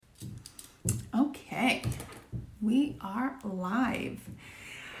Okay, we are live.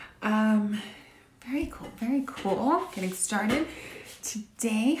 Very cool. Getting started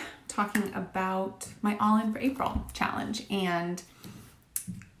today, talking about my All In for April challenge and,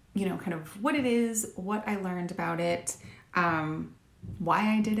 kind of what it is, what I learned about it, why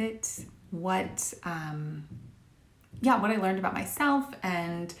I did it, what I learned about myself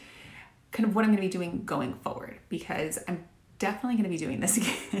and kind of what I'm going to be doing going forward, because I'm definitely going to be doing this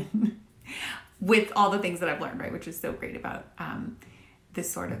again with all the things that I've learned, right? Which is so great about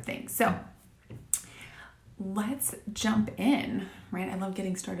this sort of thing. So let's jump in, right? I love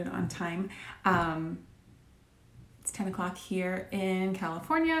getting started on time. It's 10 o'clock here in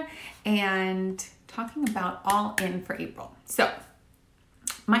California and talking about All In for April. So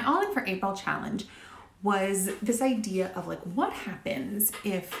my All In for April challenge was this idea of what happens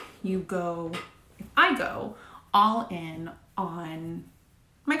if I go all in on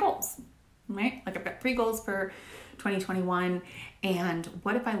my goals, right? I've got 3 goals for 2021. And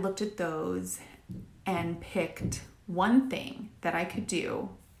what if I looked at those and picked one thing that I could do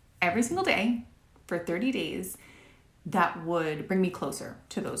every single day for 30 days that would bring me closer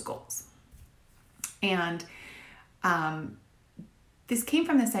to those goals? And this came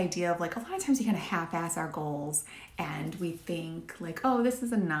from this idea of a lot of times we kind of half-ass our goals and we think oh, this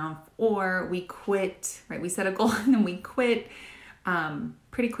is enough, or we quit, right? We set a goal and then we quit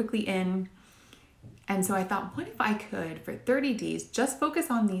pretty quickly in. And so I thought, what if I could, for 30 days, just focus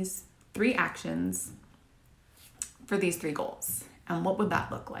on these 3 actions for these 3 goals? And what would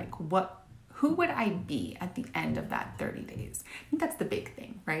that look like? Who would I be at the end of that 30 days? I think that's the big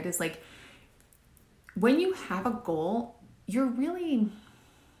thing, right? Is when you have a goal, you're really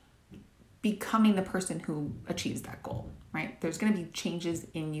becoming the person who achieves that goal, right? There's going to be changes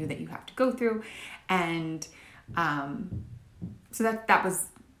in you that you have to go through. And so that was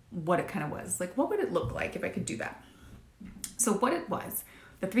what it kind of was. What would it look like if I could do that? So what it was,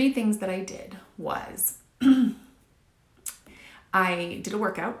 the 3 things that I did was I did a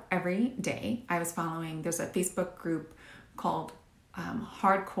workout every day. I was there's a Facebook group called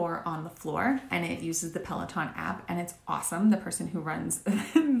Hardcore on the Floor, and it uses the Peloton app, and it's awesome. The person who runs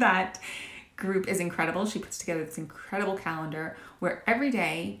that group is incredible. She puts together this incredible calendar where every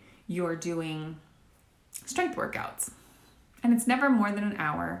day you're doing strength workouts, and it's never more than an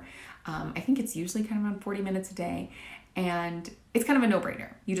hour. I think it's usually kind of around 40 minutes a day, and it's kind of a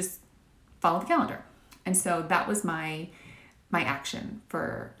no-brainer. You just follow the calendar. And so that was my action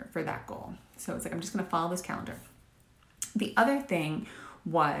for that goal. So it's I'm just going to follow this calendar. The other thing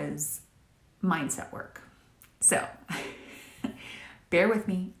was mindset work. So bear with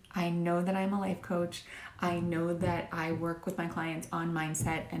me. I know that I'm a life coach. I know that I work with my clients on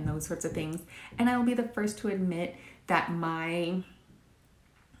mindset and those sorts of things. And I will be the first to admit that my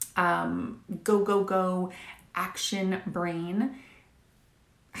go action brain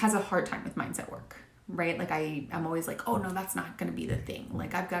has a hard time with mindset work, right? I'm always oh no, that's not going to be the thing.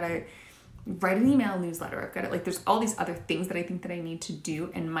 I've got to write an email newsletter. I've got to there's all these other things that I think that I need to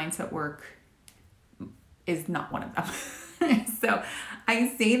do, and mindset work is not one of them. So I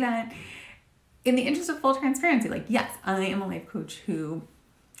say that in the interest of full transparency, yes, I am a life coach who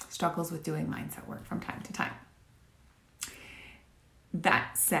struggles with doing mindset work from time to time.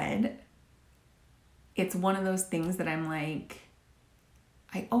 That said, it's one of those things that I'm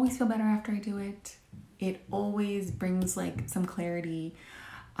I always feel better after I do it. It always brings some clarity.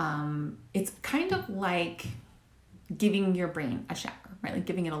 It's kind of like giving your brain a shower, right?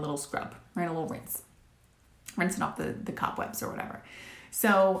 Giving it a little scrub, right? A little rinse it off the cobwebs or whatever.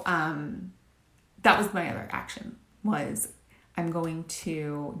 So that was my other action, was I'm going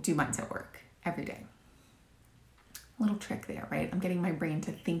to do mindset work every day. A little trick there, right? I'm getting my brain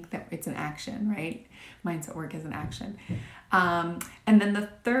to think that it's an action, right? Mindset work is an action. And then the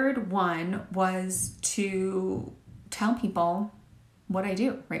third one was to tell people what I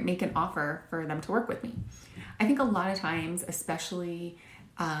do, right? Make an offer for them to work with me. I think a lot of times, especially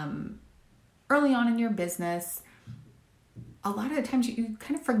early on in your business, a lot of the times you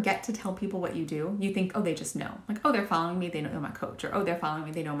kind of forget to tell people what you do. You think, oh, they just know. Oh, they're following me, they know I'm a coach. Or, oh, they're following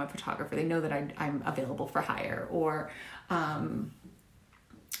me, they know I'm a photographer. They know that I'm available for hire. Or,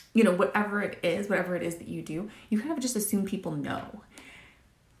 whatever it is that you do, you kind of just assume people know.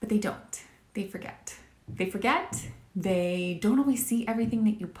 But they don't. They forget. They don't always see everything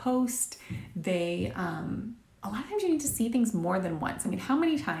that you post. A lot of times you need to see things more than once. How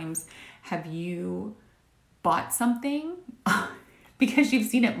many times have you bought something because you've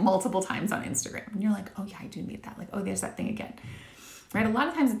seen it multiple times on Instagram and you're oh yeah, I do need that. Oh, there's that thing again, right? A lot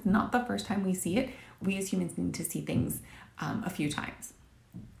of times it's not the first time we see it. We as humans need to see things a few times.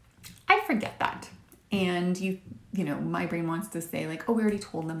 I forget that. And my brain wants to say like, oh, we already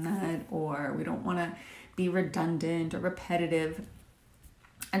told them that, or we don't want to be redundant or repetitive.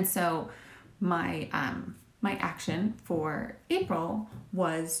 And so my action for April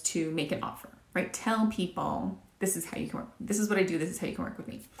was to make an offer, right? Tell people, this is how you can work. This is what I do. This is how you can work with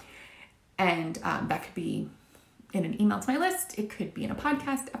me. And that could be in an email to my list. It could be in a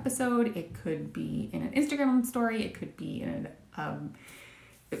podcast episode. It could be in an Instagram story. It could be in a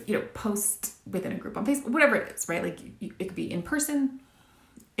post within a group on Facebook, whatever it is, right? Like it could be in person.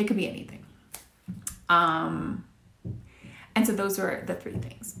 It could be anything. And so those are the 3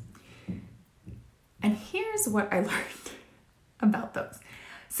 things. And here's what I learned about those.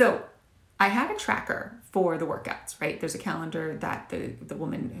 So I had a tracker for the workouts, right? There's a calendar that the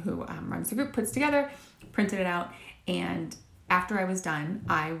woman who runs the group puts together, printed it out. And after I was done,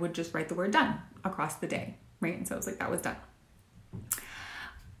 I would just write the word done across the day, right? And so it was like, that was done.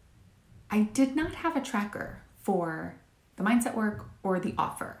 I did not have a tracker for the mindset work or the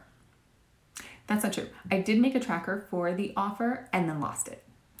offer. That's not true. I did make a tracker for the offer and then lost it.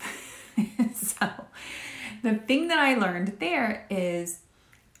 So the thing that I learned there is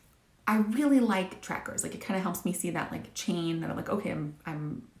I really like trackers. Like it kind of helps me see that like chain that I'm like, okay,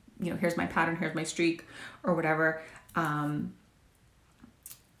 I'm here's my pattern, here's my streak or whatever.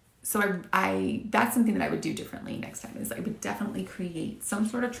 So I that's something that I would do differently next time, is I would definitely create some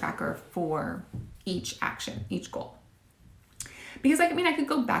sort of tracker for each action, each goal. Because I could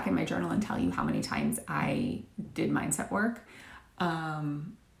go back in my journal and tell you how many times I did mindset work.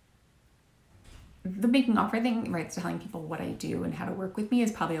 The making offer thing, right, telling people what I do and how to work with me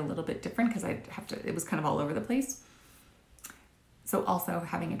is probably a little bit different because it was kind of all over the place. So also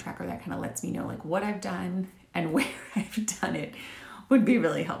having a tracker that kind of lets me know like what I've done and where I've done it would be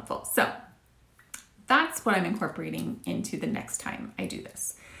really helpful. So that's what I'm incorporating into the next time I do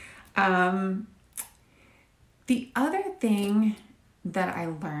this. The other thing that I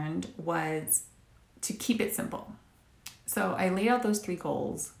learned was to keep it simple. So I laid out those 3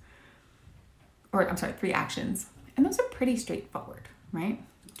 goals, 3 actions, and those are pretty straightforward, right?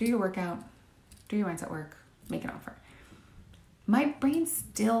 Do your workout, do your mindset work, make an offer. My brain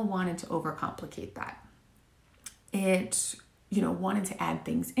still wanted to overcomplicate that. It, wanted to add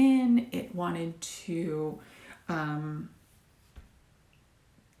things in. It wanted to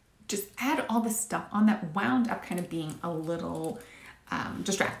just add all this stuff on that wound up kind of being a little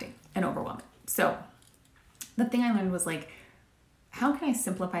distracting and overwhelming. So the thing I learned was like, how can I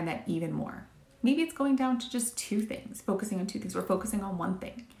simplify that even more? Maybe it's going down to just 2 things, focusing on 2 things, or focusing on 1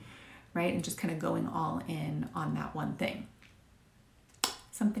 thing, right? And just kind of going all in on that 1 thing.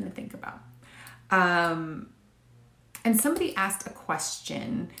 Something to think about. And somebody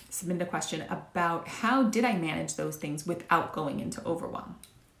submitted a question about how did I manage those things without going into overwhelm?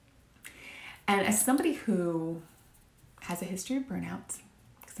 And as somebody who has a history of burnout,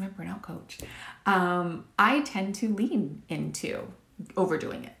 because I'm a burnout coach, I tend to lean into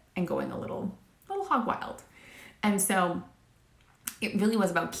overdoing it and going a little hog wild. And so it really was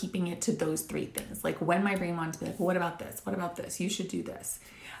about keeping it to those 3 things. Like when my brain wanted to be like, well, what about this? What about this? You should do this.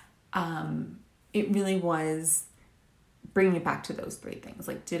 It really was bringing it back to those 3 things.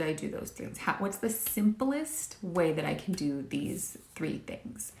 Like, did I do those things? What's the simplest way that I can do these 3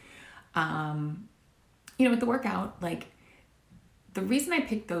 things? With the workout, like the reason I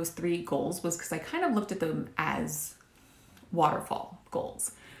picked those 3 goals was because I kind of looked at them as waterfall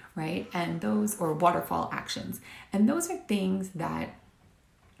goals, right? And or waterfall actions. And those are things that,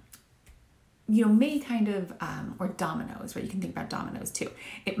 may kind of, or dominoes, right? You can think about dominoes too.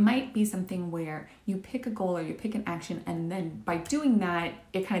 It might be something where you pick a goal or you pick an action, and then by doing that,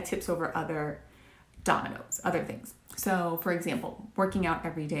 it kind of tips over other dominoes, other things. So for example, working out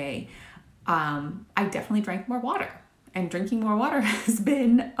every day, I definitely drank more water, and drinking more water has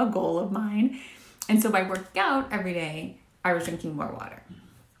been a goal of mine. And so by working out every day, I was drinking more water.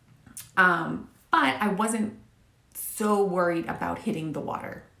 But I wasn't so worried about hitting the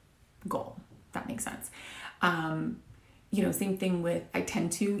water goal. If that makes sense. Same thing with, I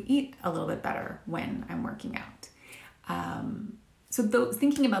tend to eat a little bit better when I'm working out. So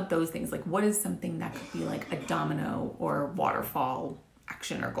thinking about those things, like what is something that could be like a domino or waterfall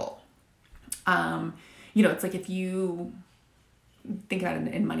action or goal? It's like if you think about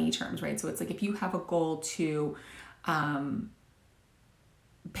it in money terms, right? So it's like if you have a goal to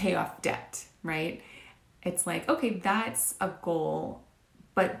pay off debt, right? It's like, okay, that's a goal,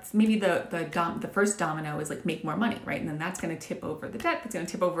 but maybe the first domino is like make more money, right? And then that's going to tip over the debt. That's going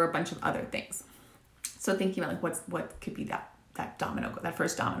to tip over a bunch of other things. So thinking about like what could be that domino, that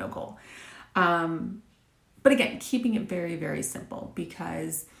first domino goal. But again, keeping it very, very simple,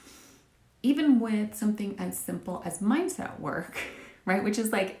 because even with something as simple as mindset work, right? Which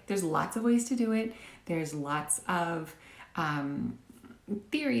is like, there's lots of ways to do it. There's lots of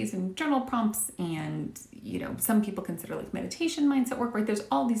theories and journal prompts, and, you know, some people consider like meditation mindset work, right? There's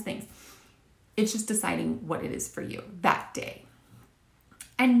all these things. It's just deciding what it is for you that day.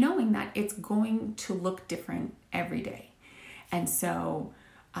 And knowing that it's going to look different every day. And so,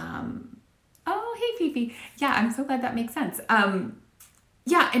 oh, hey, Fifi. Yeah, I'm so glad that makes sense.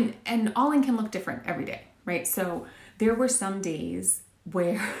 Yeah, and all in can look different every day, right? So there were some days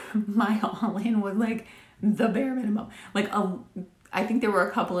where my all in was like the bare minimum. Like, I think there were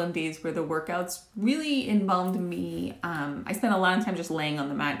a couple of days where the workouts really involved me. I spent a lot of time just laying on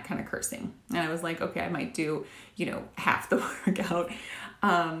the mat, kind of cursing. And I was like, okay, I might do, you know, half the workout.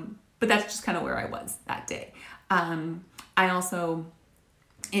 But that's just kind of where I was that day. I also,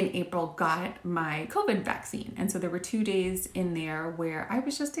 in April, got my COVID vaccine. And so there were 2 days in there where I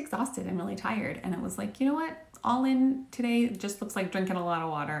was just exhausted and really tired. And it was like, you know what? All in today just looks like drinking a lot of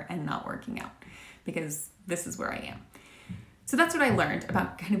water and not working out, because this is where I am. So that's what I learned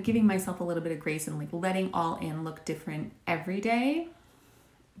about kind of giving myself a little bit of grace and like letting all in look different every day.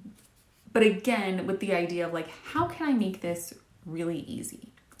 But again, with the idea of like, how can I make this really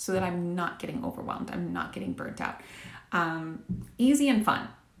easy so that I'm not getting overwhelmed? I'm not getting burnt out. Easy and fun.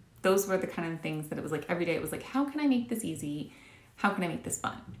 Those were the kind of things that it was like every day. It was like, how can I make this easy? How can I make this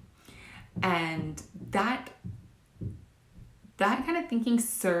fun? And that kind of thinking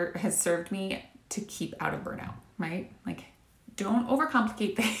has served me to keep out of burnout, right? Like, don't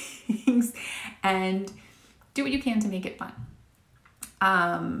overcomplicate things and do what you can to make it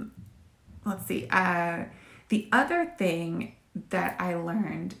fun. Let's see. The other thing that I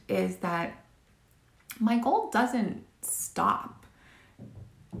learned is that my goal doesn't stop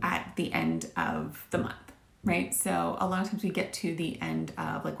at the end of the month, right? So a lot of times we get to the end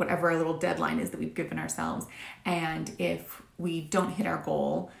of like whatever our little deadline is that we've given ourselves. And if we don't hit our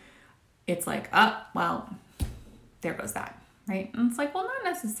goal, it's like, oh, well, there goes that. Right? And it's like, well, not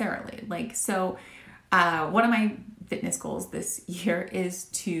necessarily. Like, so one of my fitness goals this year is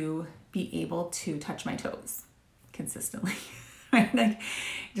to be able to touch my toes consistently, right? Like,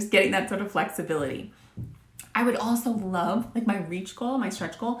 just getting that sort of flexibility. I would also love, like, my reach goal, my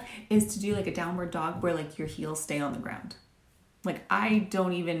stretch goal is to do like a downward dog where like your heels stay on the ground. Like, I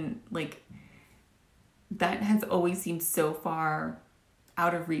don't even, like, that has always seemed so far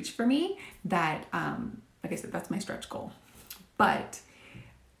out of reach for me that, like I said, that's my stretch goal. But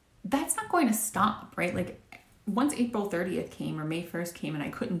that's not going to stop, right? Like, once April 30th came or May 1st came and I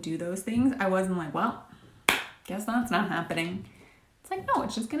couldn't do those things, I wasn't like, well, guess that's not happening. It's like, no,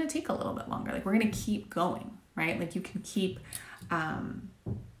 it's just going to take a little bit longer. Like, we're going to keep going, right? Like, you can keep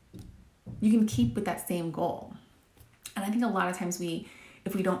with that same goal. And I think a lot of times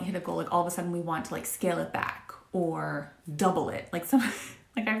if we don't hit a goal, like all of a sudden we want to like scale it back or double it. Like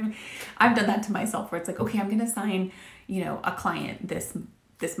like I've done that to myself where it's like, okay, I'm going to sign, you know, a client this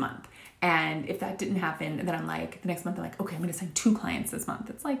month. And if that didn't happen, then I'm like, the next month I'm like, okay, I'm going to sign 2 clients this month.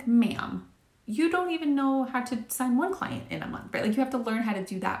 It's like, ma'am, you don't even know how to sign 1 client in a month, right? Like, you have to learn how to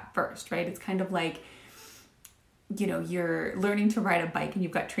do that first, right? It's kind of like, you know, you're learning to ride a bike and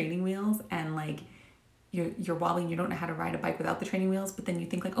you've got training wheels and like you're wobbling, you don't know how to ride a bike without the training wheels, but then you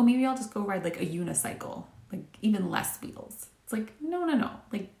think like, oh, maybe I'll just go ride like a unicycle, like even less wheels. It's like, no.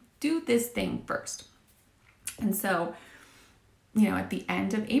 Like, do this thing first. And so, you know, at the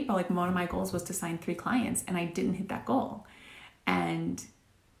end of April, like one of my goals was to sign 3 clients and I didn't hit that goal.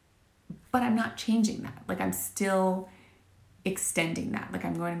 But I'm not changing that. Like, I'm still extending that. Like,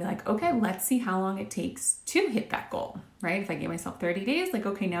 I'm going to be like, okay, let's see how long it takes to hit that goal, right? If I gave myself 30 days, like,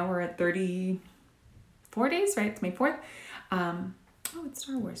 okay, now we're at 34 days, right? It's May 4th. Oh, it's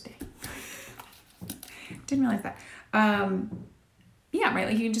Star Wars Day. Didn't realize that. Yeah, right?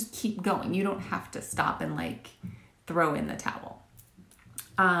 Like, you can just keep going. You don't have to stop and like throw in the towel.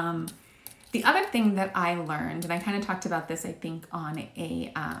 The other thing that I learned, and I kind of talked about this, I think, on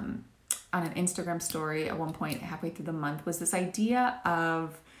an Instagram story at one point halfway through the month, was this idea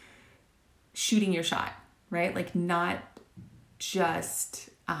of shooting your shot, right? Like, not just,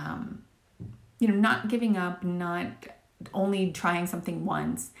 not giving up, not only trying something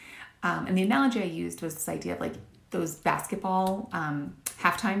once. And the analogy I used was this idea of like those basketball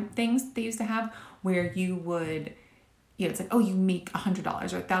halftime things they used to have, where you would, it's like, oh, you make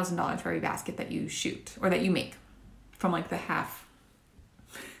 $100 or $1,000 for every basket that you shoot or that you make from like the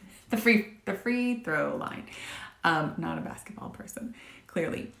free throw line. Not a basketball person,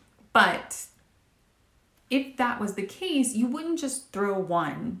 clearly. But if that was the case, you wouldn't just throw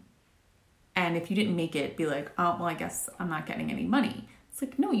one and if you didn't make it, be like, oh, well, I guess I'm not getting any money. It's It's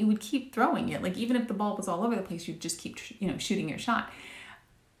like, no, you would keep throwing it. Like, even if the ball was all over the place, you'd just keep, shooting your shot.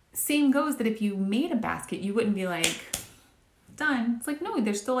 Same goes that if you made a basket, you wouldn't be like, done. It's like, no,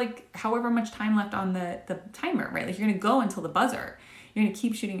 there's still like however much time left on the timer, right? Like, you're going to go until the buzzer. You're going to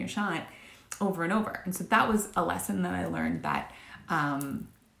keep shooting your shot over and over. And so that was a lesson that I learned that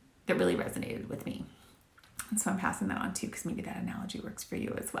that really resonated with me. And so I'm passing that on too, because maybe that analogy works for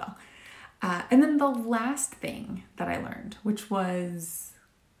you as well. And then the last thing that I learned, which was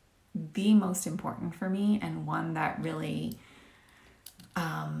the most important for me and one that really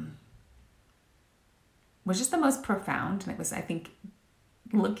was just the most profound. And it was, I think,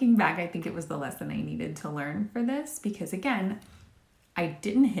 looking back, I think it was the lesson I needed to learn for this, because again, I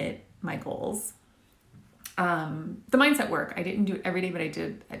didn't hit my goals. The mindset work, I didn't do it every day, but I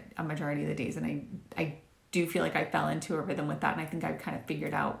did a majority of the days. And I do feel like I fell into a rhythm with that. And I think I've kind of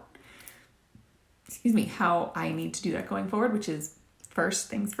figured out, how I need to do that going forward, which is first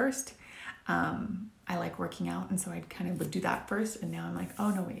things first. I like working out. And so I kind of would do that first. And now I'm like,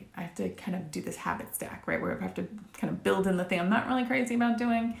 oh no, wait, I have to kind of do this habit stack, right? Where I have to kind of build in the thing I'm not really crazy about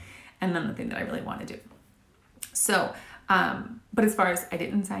doing, and then the thing that I really want to do. So, but as far as, I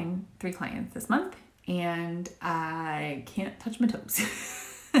didn't sign 3 clients this month, and I can't touch my toes.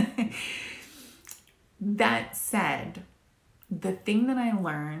 That said, the thing that I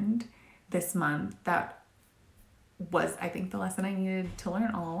learned this month that was, I think, the lesson I needed to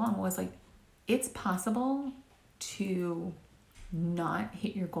learn all along was like, it's possible to not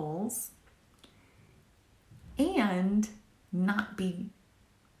hit your goals and not be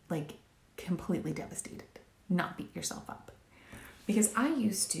like completely devastated, not beat yourself up. Because I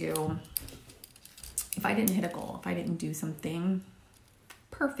used to, if I didn't hit a goal, if I didn't do something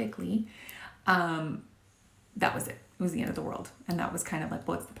perfectly, that was it. It was the end of the world. And that was kind of like,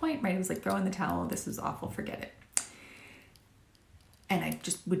 what's the point, right? It was like, throw in the towel. This was awful. Forget it. And I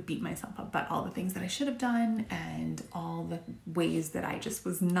just would beat myself up about all the things that I should have done and all the ways that I just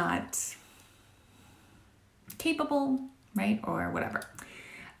was not capable, right? Or whatever.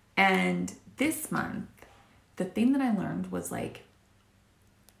 And this month, the thing that I learned was like,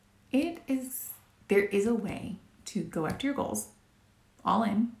 there is a way to go after your goals, all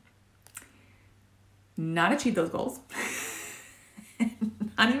in, not achieve those goals,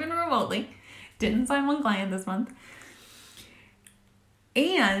 not even remotely, didn't sign 1 client this month,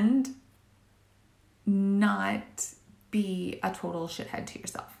 and not be a total shithead to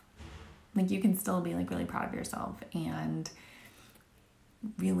yourself. Like, you can still be like really proud of yourself and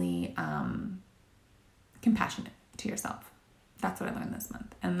really compassionate to yourself. That's what I learned this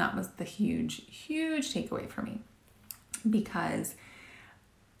month. And that was the huge, huge takeaway for me, because,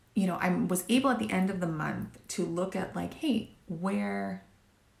 I was able at the end of the month to look at like, hey, what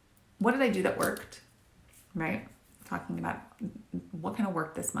did I do that worked, right? Talking about what kind of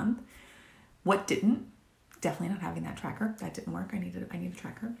worked this month, what didn't. Definitely not having that tracker. That didn't work. I need a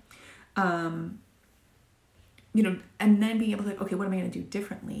tracker. And then being able to, okay, what am I going to do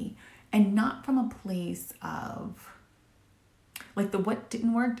differently? And not from a place of, like, the what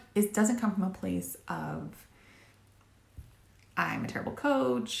didn't work doesn't come from a place of, I'm a terrible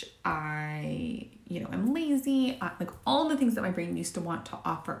coach, I am lazy, like all the things that my brain used to want to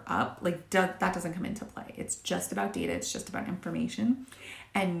offer up, like that doesn't come into play. It's just about data. It's just about information.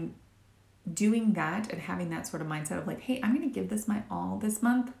 And doing that and having that sort of mindset of like, hey, I'm going to give this my all this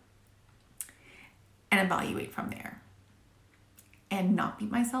month and evaluate from there and not beat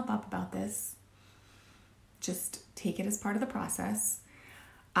myself up about this. Just take it as part of the process.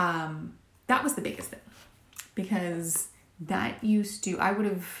 That was the biggest thing, because I would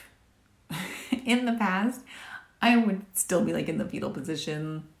have, in the past, I would still be like in the fetal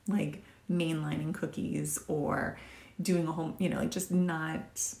position, like mainlining cookies or doing a whole, like just not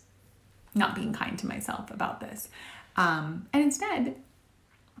being kind to myself about this. And instead,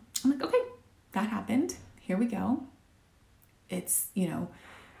 I'm like, okay, that happened. Here we go. It's,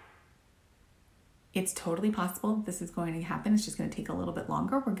 it's totally possible this is going to happen. It's just going to take a little bit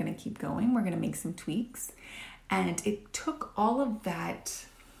longer. We're going to keep going. We're going to make some tweaks. And it took all of that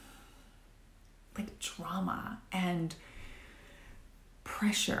like drama and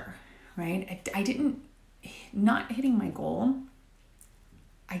pressure, right? I didn't, not hitting my goal,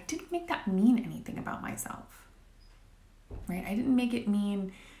 I didn't make that mean anything about myself, right? I didn't make it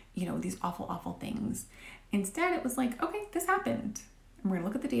mean, these awful, awful things. Instead, it was like, okay, this happened. And we're going to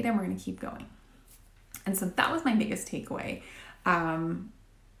look at the data and we're going to keep going. And so that was my biggest takeaway.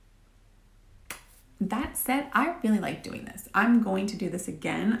 That said, I really like doing this. I'm going to do this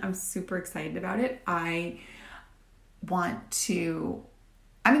again. I'm super excited about it. I'm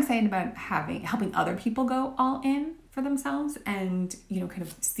excited about helping other people go all in for themselves and, kind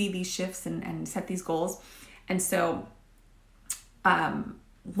of see these shifts and set these goals. And so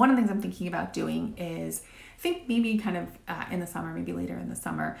one of the things I'm thinking about doing is, I think maybe kind of in the summer, maybe later in the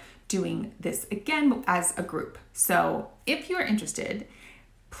summer, doing this again as a group. So if you're interested,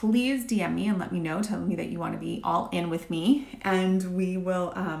 please DM me and let me know, tell me that you want to be all in with me, and we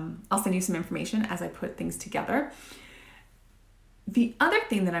will, I'll send you some information as I put things together. The other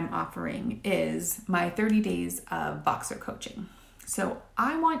thing that I'm offering is my 30 days of Voxer coaching. So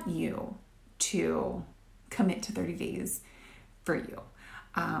I want you to commit to 30 days for you.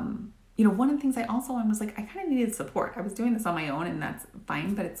 One of the things I also was like, I kind of needed support. I was doing this on my own and that's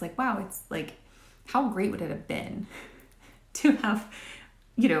fine, but it's like, wow, it's like, how great would it have been to have,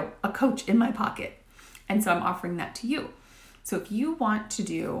 a coach in my pocket? And so I'm offering that to you. So if you want to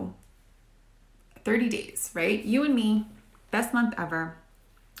do 30 days, right? You and me, best month ever.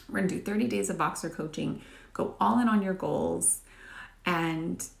 We're going to do 30 days of Voxer coaching, go all in on your goals,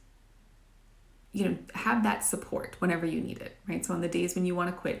 and have that support whenever you need it, right? So on the days when you want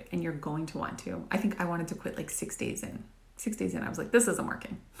to quit, and you're going to want to, I think I wanted to quit like 6 days in. 6 days in, I was like, this isn't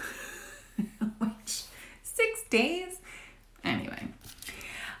working. Which, 6 days? Anyway,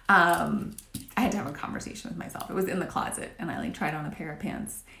 I had to have a conversation with myself. It was in the closet, and I tried on a pair of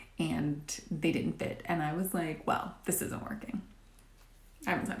pants, and they didn't fit. And I was like, well, this isn't working.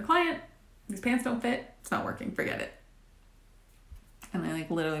 I haven't signed a client. These pants don't fit. It's not working. Forget it. And I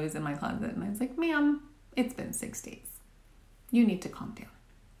literally was in my closet, and I was like, ma'am, it's been 6 days. You need to calm down.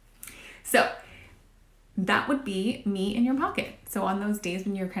 So that would be me in your pocket. So on those days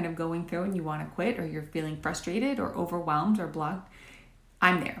when you're kind of going through and you want to quit, or you're feeling frustrated or overwhelmed or blocked,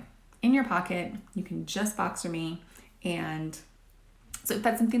 I'm there in your pocket. You can just Voxer me. And so if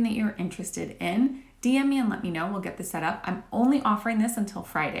that's something that you're interested in, DM me and let me know. We'll get this set up. I'm only offering this until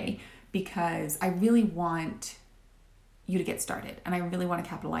Friday because I really want you to get started, and I really want to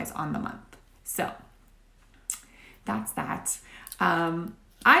capitalize on the month. So that's that.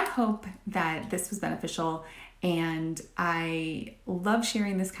 I hope that this was beneficial, and I love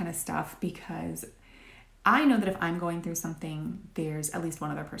sharing this kind of stuff because I know that if I'm going through something, there's at least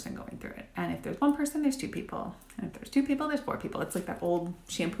one other person going through it. And if there's one person, there's 2 people. And if there's 2 people, there's 4 people. It's like that old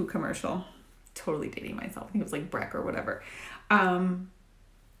shampoo commercial. Totally dating myself. I think it was like Breck or whatever. But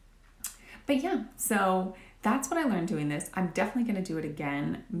yeah, so that's what I learned doing this. I'm definitely going to do it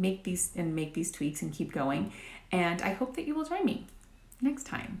again, make these tweaks and keep going. And I hope that you will join me next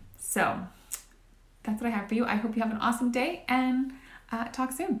time. So that's what I have for you. I hope you have an awesome day, and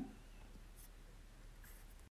talk soon.